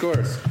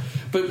course.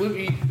 But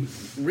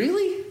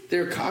really?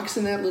 There are cocks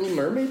in that Little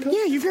Mermaid poster?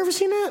 Yeah, you've never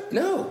seen that?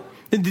 No.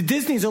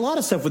 Disney's a lot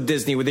of stuff with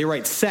Disney where they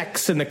write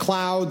sex in the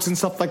clouds and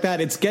stuff like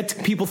that. It's get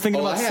people thinking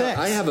about sex.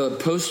 I have a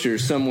poster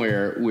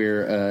somewhere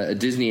where a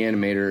Disney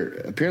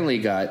animator apparently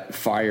got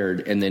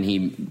fired, and then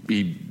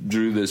he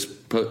drew this.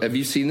 Have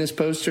you seen this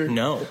poster?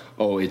 No.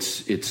 Oh,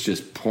 it's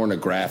just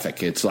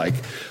pornographic. It's like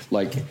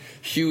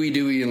Huey,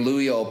 Dewey, and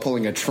Louie all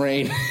pulling a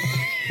train.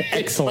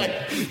 Excellent.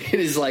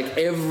 It is like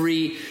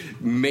every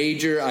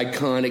major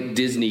iconic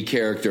Disney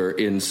character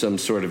in some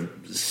sort of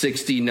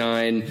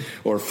 69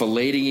 or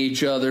filleting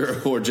each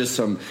other or just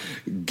some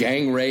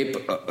gang rape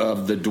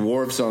of the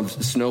dwarfs on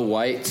Snow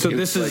White. So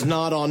this is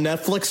not on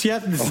Netflix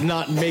yet? This does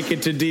not make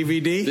it to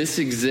DVD? This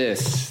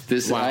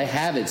exists. Wow. I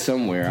have it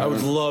somewhere. I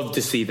would love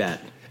to see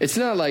that. It's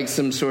not like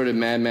some sort of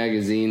Mad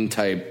Magazine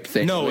type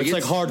thing. No, it's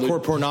like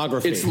hardcore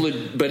pornography.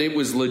 But it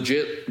was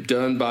legit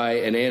done by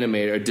an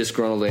animator, a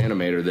disgruntled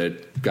animator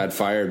that got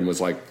fired and was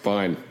like,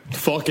 fine.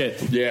 Fuck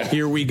it. Yeah.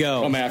 Here we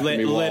go. Come after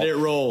me, let it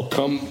roll.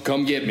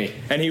 Come get me.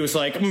 And he was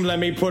like, let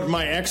me put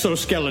my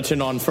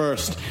exoskeleton on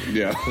first.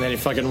 Yeah. And then he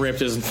fucking ripped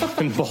his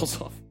fucking balls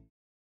off.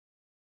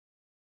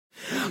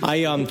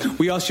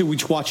 We also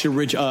watched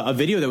a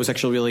video that was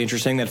actually really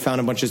interesting that found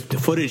a bunch of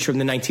footage from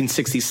the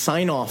 1960s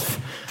sign-off.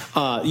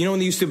 You know when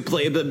they used to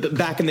play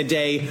back in the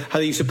day, how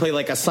they used to play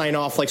like a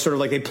sign-off, like sort of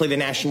like they play the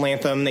national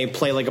anthem, they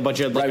play like a bunch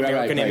of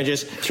American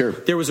images. Sure.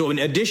 There was an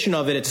edition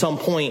of it at some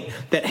point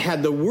that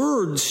had the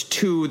words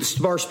to the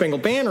Star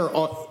Spangled Banner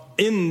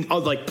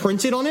like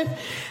printed on it,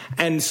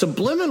 and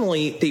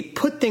subliminally they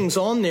put things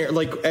on there,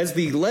 like as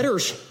the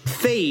letters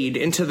fade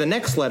into the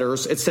next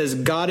letters, it says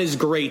God is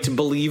great,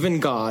 believe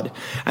in God,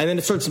 and then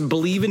it starts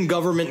believe in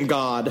government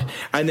God,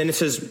 and then it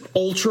says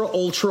ultra.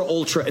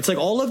 It's like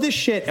all of this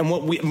shit, and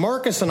what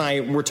Marcus and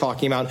I were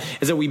talking about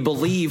is that we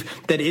believe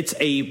that it's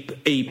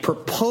a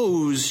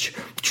proposed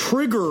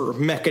trigger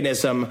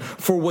mechanism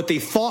for what they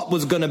thought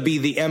was going to be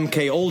the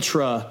MK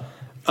Ultra.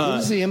 What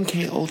is the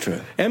MK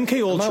Ultra?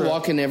 MK Ultra. Am I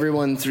walking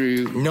everyone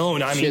through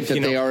shit that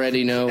they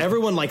already know?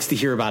 Everyone likes to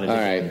hear about it. All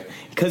right.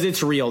 because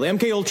it's real. The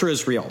MK Ultra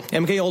is real.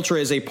 MK Ultra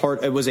is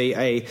it was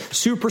a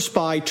super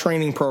spy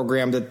training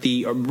program that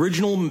the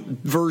original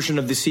version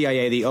of the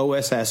CIA, the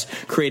OSS,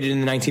 created in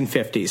the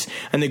 1950s.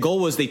 And the goal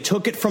was they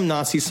took it from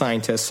Nazi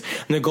scientists,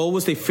 and the goal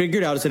was they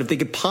figured out is that if they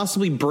could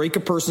possibly break a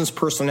person's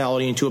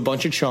personality into a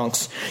bunch of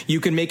chunks, you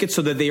can make it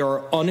so that they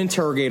are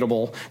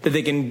uninterrogatable, that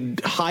they can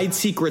hide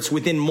secrets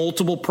within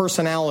multiple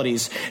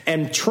personalities,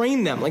 and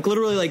train them, like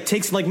literally like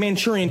takes like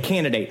Manchurian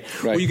Candidate,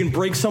 where you can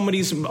break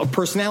somebody's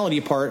personality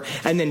apart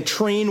and then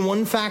train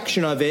one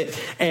faction of it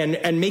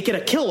and make it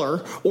a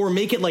killer, or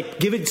make it like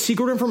give it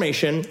secret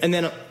information and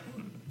then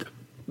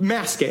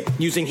mask it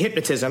using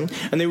hypnotism,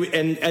 and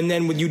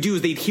then what you do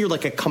is they'd hear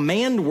like a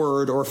command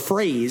word or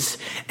phrase,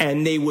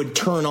 and they would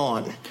turn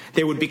on.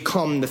 They would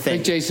become the thing.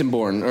 Like Jason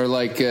Bourne, or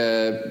like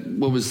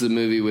what was the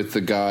movie with the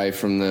guy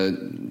from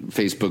the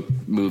Facebook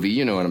movie?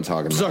 You know what I'm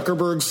talking about.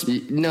 Zuckerberg's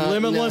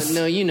Limitless.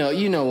 No, you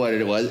know what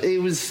it was.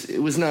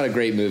 It was not a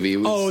great movie. It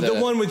was, the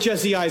one with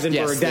Jesse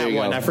Eisenberg. Yes, that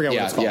one. Go. I forget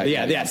what it's called.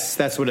 Yes,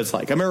 that's what it's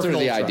like. American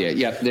Ultra. The idea.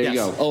 Yeah, there you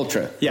go.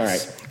 Ultra. Yes. All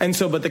right. And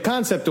so, but the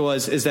concept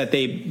is that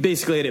they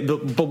basically,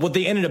 but what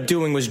they ended up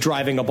doing was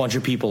driving a bunch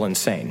of people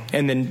insane,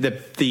 and then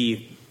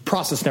the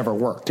process never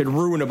worked. It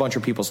ruined a bunch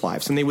of people's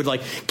lives, and they would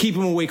like keep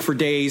them awake for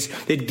days.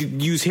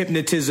 They'd use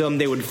hypnotism.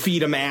 They would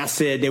feed them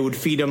acid. They would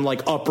feed them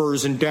like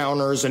uppers and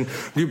downers, and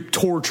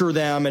torture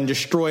them and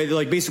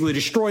basically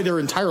destroy their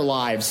entire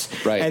lives.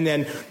 Right. And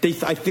then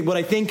what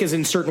I think is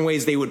in certain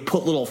ways they would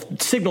put little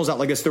signals out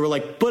like this. They were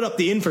like put up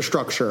the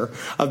infrastructure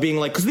of being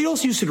like, because they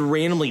also used to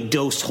randomly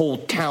dose whole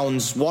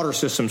towns' water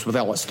systems with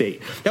LSD.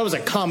 That was a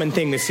common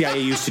thing the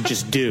CIA used to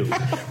just do,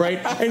 right?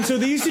 And so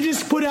they used to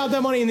just put out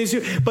that money,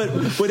 but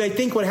what I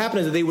think what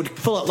happened is that they would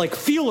fill out like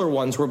feeler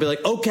ones where it'd be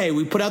like, okay,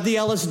 we put out the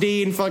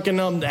LSD in fucking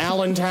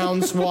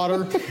Allentown's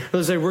water.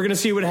 They'll say, we're going to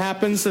see what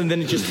happens. And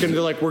then it's just going to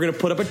be like, we're going to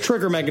put up a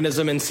trigger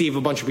mechanism and see if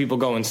a bunch of people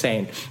go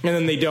insane. And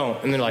then they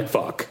don't. And they're like,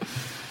 fuck,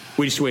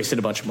 we just wasted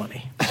a bunch of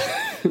money.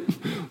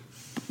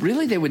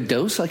 Really? They would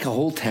dose like a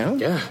whole town?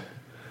 Yeah.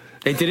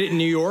 They did it in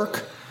New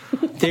York.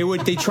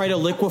 They try to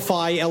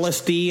liquefy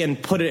LSD and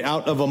put it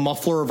out of a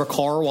muffler of a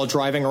car while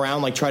driving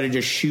around, like try to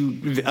just shoot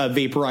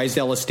vaporized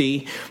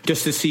LSD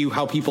just to see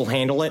how people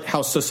handle it,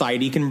 how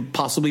society can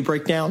possibly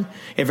break down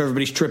if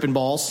everybody's tripping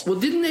balls.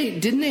 Well,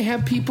 didn't they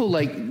have people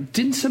like,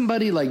 didn't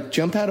somebody like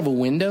jump out of a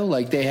window?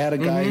 Like they had a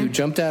guy who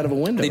jumped out of a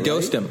window. They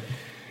dosed him.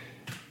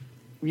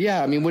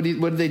 Yeah, I mean, what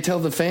did they tell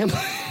the family?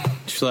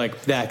 She's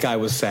like, that guy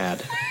was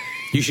sad.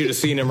 You should have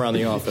seen him around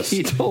the office.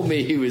 He told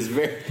me he was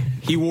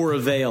He wore a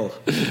veil.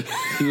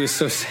 He was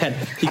so sad.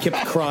 He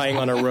kept crying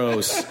on a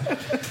rose.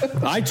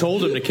 I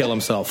told him to kill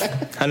himself.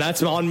 And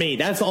that's on me.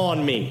 That's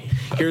on me.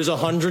 Here's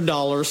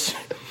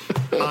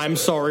 $100. I'm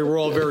sorry. We're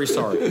all very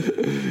sorry.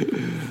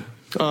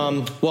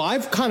 Well,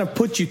 I've kind of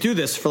put you through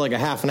this for like a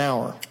half an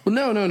hour. Well,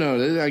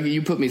 no.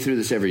 You put me through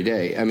this every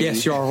day. I mean,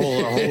 yes, our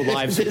whole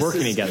lives are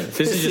working together.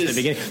 This is just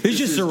the beginning. This is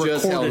just a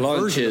recorded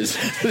version.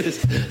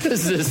 This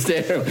is a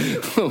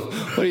stand.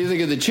 What do you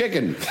think of the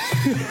chicken?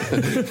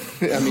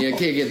 I mean, I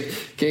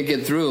can't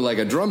get through like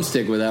a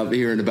drumstick without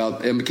hearing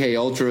about MK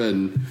Ultra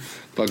and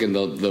fucking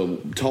the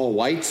tall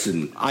whites.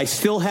 And I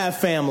still have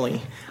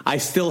family. I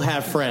still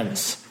have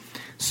friends.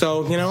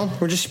 So,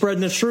 we're just spreading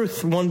the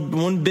truth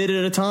one bit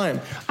at a time.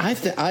 I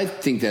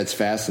think that's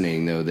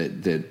fascinating, though,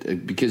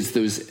 that because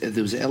those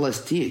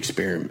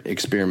LSD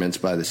experiments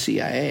by the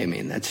CIA, I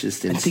mean, that's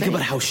just insane. And think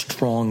about how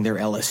strong their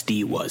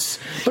LSD was.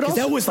 Because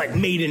that was like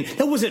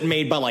that wasn't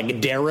made by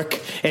like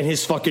Derek in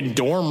his fucking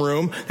dorm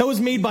room. That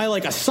was made by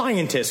like a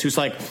scientist who's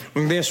like,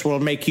 this will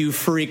make you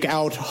freak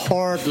out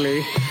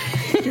hardly.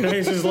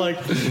 He's just like,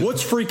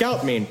 what's freak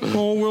out mean?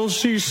 Oh, we'll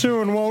see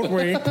soon, won't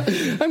we?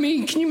 I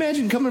mean, can you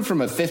imagine coming from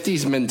a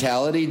 50s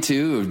mentality,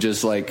 too, of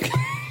just like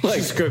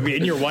she's could be,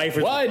 and your wife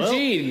is what?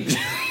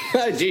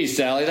 Gee,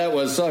 Sally, that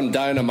was some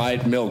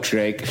dynamite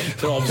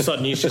milkshake. And all of a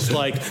sudden, he's just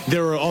like,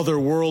 there are other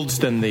worlds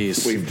than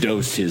these. We've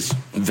dosed his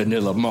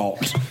vanilla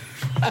malt.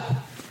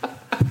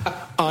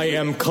 I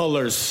am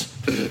colors.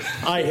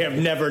 I have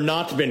never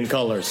not been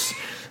colors.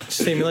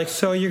 Say me like,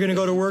 so you're going to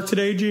go to work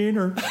today, Gene,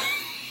 or...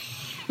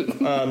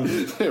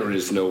 There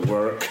is no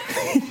work.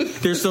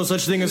 There's no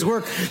such thing as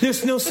work.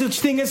 There's no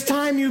such thing as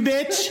time, you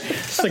bitch.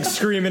 It's like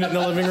screaming it in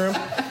the living room.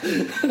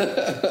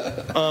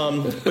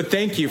 But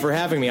thank you for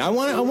having me. I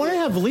want to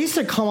have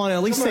Lisa come on and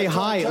at least say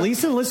hi.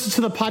 Lisa listens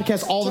to the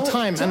podcast all the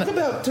time.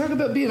 Talk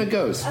about being a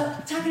ghost.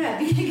 Talking about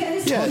being a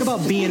ghost. Talk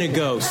about being a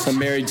ghost. I'm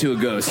married to a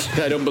ghost.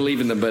 I don't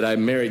believe in them, but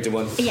I'm married to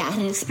one. Yeah, I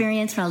had an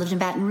experience when I lived in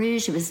Baton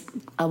Rouge. It was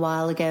a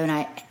while ago, and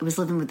I was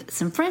living with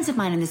some friends of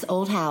mine in this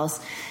old house.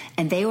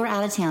 And they were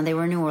out of town. They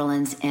were in New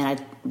Orleans, and I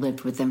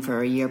lived with them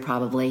for a year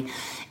probably.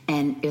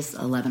 And it was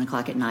 11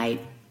 o'clock at night.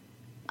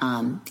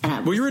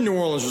 Well, you're in New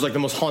Orleans, which is like the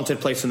most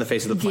haunted place in the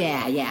face of the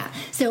planet. Yeah.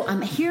 So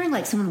I'm hearing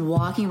like someone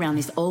walking around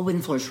these old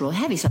wooden floors real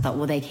heavy. So I thought,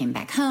 well, they came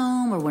back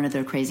home, or one of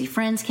their crazy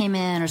friends came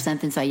in or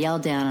something. So I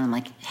yelled down, and I'm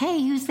like, hey,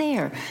 who's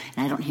there?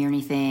 And I don't hear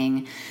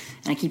anything.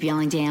 And I keep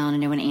yelling down,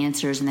 and no one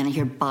answers. And then I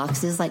hear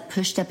boxes like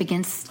pushed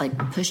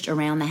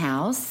around the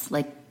house,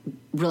 like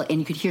really, and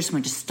you could hear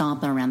someone just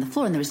stomping around the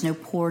floor, and there was no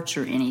porch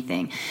or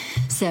anything.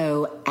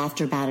 So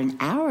after about an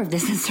hour of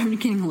this, I started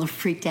getting a little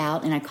freaked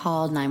out, and I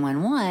called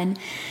 911,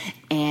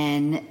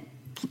 and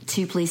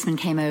 2 policemen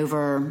came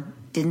over,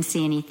 didn't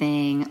see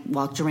anything,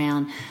 walked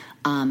around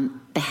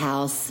the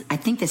house. I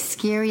think the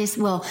scariest,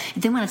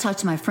 then when I talked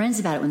to my friends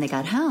about it when they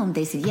got home,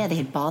 they said, they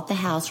had bought the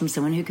house from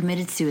someone who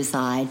committed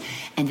suicide,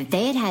 and that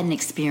they had an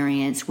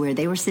experience where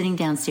they were sitting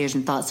downstairs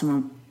and thought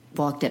someone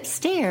walked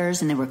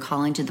upstairs, and they were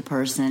calling to the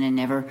person and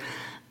never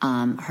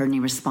heard any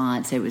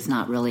response. It was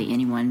not really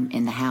anyone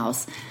in the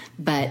house.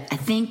 But I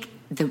think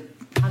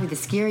probably the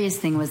scariest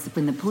thing was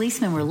when the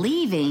policemen were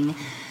leaving,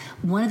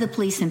 one of the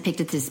policemen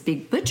picked up this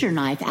big butcher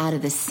knife out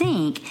of the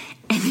sink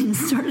and then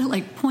started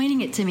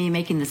pointing it to me,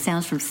 making the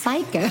sounds from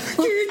Psycho.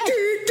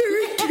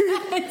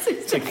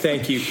 It's like,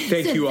 thank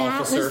you,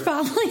 officer. That was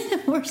probably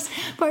the worst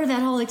part of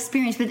that whole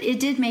experience. But it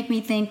did make me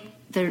think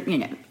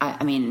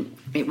I mean,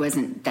 it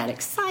wasn't that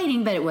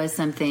exciting, but it was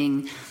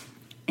something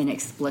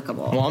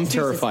inexplicable. Well, I'm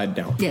terrified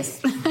now.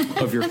 Yes.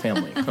 Of your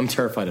family. I'm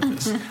terrified of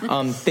this.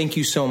 Thank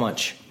you so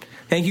much.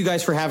 Thank you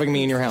guys for having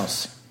me in your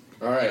house.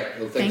 All right.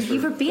 Well, thank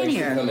you for being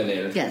here. For coming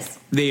in. Yes.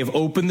 They have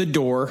opened the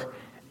door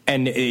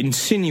and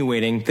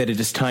insinuating that it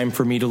is time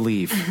for me to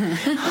leave.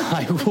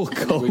 I will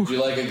go. Would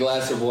you like a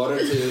glass of water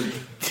to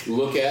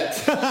look at?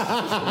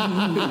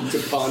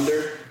 To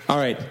ponder? All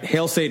right.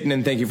 Hail Satan,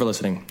 and thank you for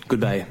listening.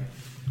 Goodbye.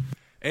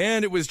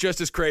 And it was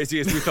just as crazy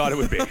as we thought it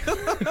would be.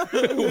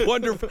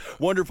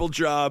 Wonderful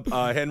job,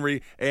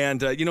 Henry. And,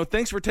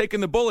 thanks for taking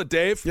the bullet,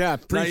 Dave. Yeah,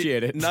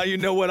 appreciate it. Now you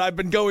know what I've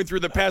been going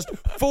through the past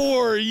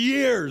 4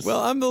 years.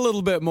 Well, I'm a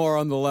little bit more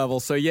on the level,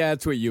 so yeah,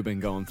 it's what you've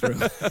been going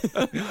through.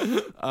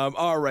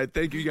 All right.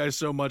 Thank you guys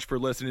so much for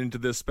listening to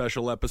this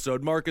special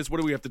episode. Marcus, what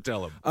do we have to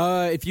tell them?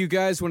 If you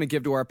guys want to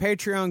give to our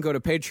Patreon, go to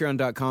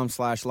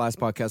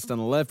patreon.com/lastpodcast on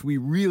the left. We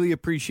really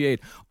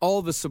appreciate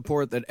all the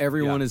support that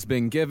everyone has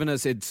been giving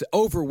us. It's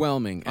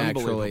overwhelming.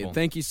 Actually,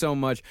 thank you so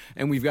much,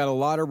 and we've got a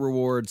lot of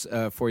rewards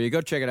for you.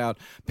 Go check it out,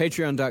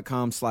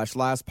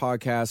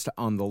 patreon.com/lastpodcast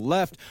on the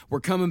left.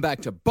 We're coming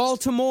back to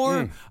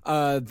Baltimore.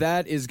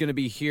 That is going to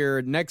be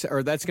here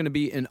that's going to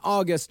be in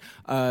August.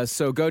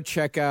 So go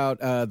check out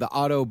the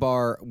Auto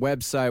Bar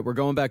website. We're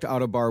going back to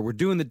Auto Bar. We're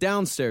doing the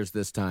downstairs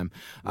this time,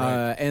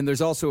 and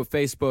there's also a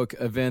Facebook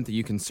event that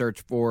you can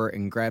search for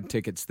and grab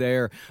tickets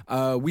there.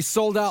 We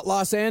sold out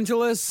Los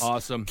Angeles.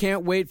 Awesome.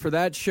 Can't wait for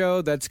that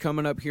show. That's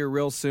coming up here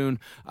real soon.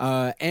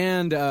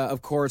 And,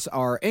 of course,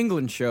 our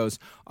England shows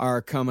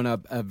are coming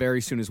up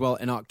very soon as well.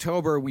 In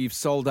October, we've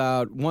sold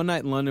out One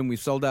Night in London. We've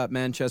sold out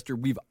Manchester.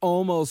 We've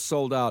almost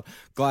sold out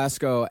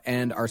Glasgow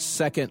and our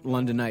second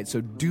London night.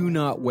 So do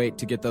not wait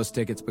to get those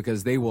tickets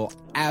because they will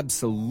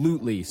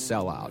absolutely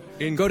sell out.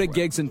 Go to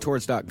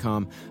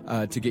gigsandtours.com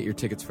to get your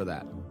tickets for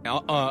that.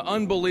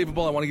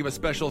 Unbelievable. I want to give a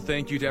special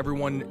thank you to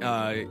everyone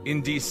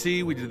in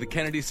D.C. We did the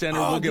Kennedy Center.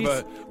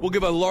 We'll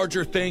give a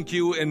larger thank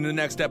you in the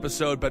next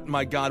episode, but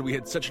my God, we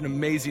had such an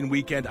amazing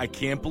weekend. I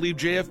can't believe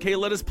JFK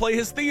let us play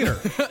his theater.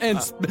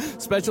 And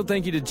special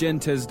thank you to Jen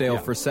Tisdale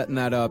for setting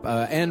that up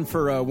and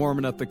for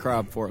warming up the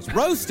crowd for us.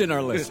 Roasting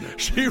our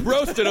listeners. She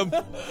roasted them.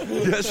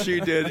 Yes,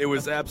 she did. It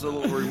was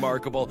absolutely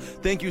remarkable.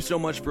 Thank you so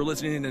much for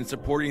listening and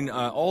supporting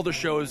all the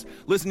shows,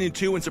 listening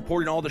to and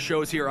supporting all the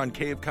shows here on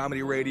Cave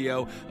Comedy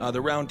Radio,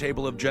 the Round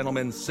Table of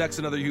Gentlemen, Sex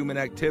and Other Human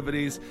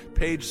Activities,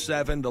 Page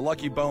 7, The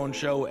Lucky Bone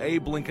Show,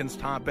 Abe Lincoln's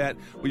Top Hat.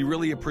 We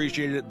really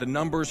appreciate it. The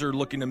numbers are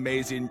looking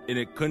amazing, and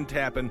it couldn't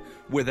happen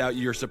without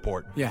your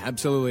support. Yeah,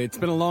 absolutely. It's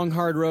been a long,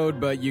 hard road,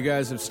 but you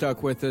guys have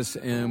stuck with us,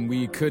 and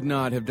we could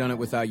not have done it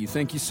without you.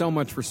 Thank you so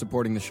much for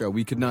supporting the show.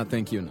 We could not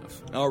thank you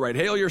enough. All right,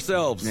 hail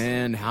yourselves.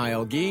 And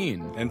Heil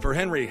Geen. And for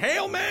Henry,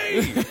 hail me!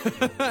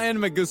 And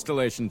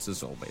Magustalations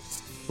as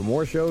always. For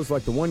more shows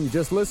like the one you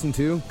just listened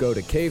to, go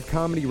to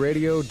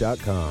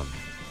cavecomedyradio.com.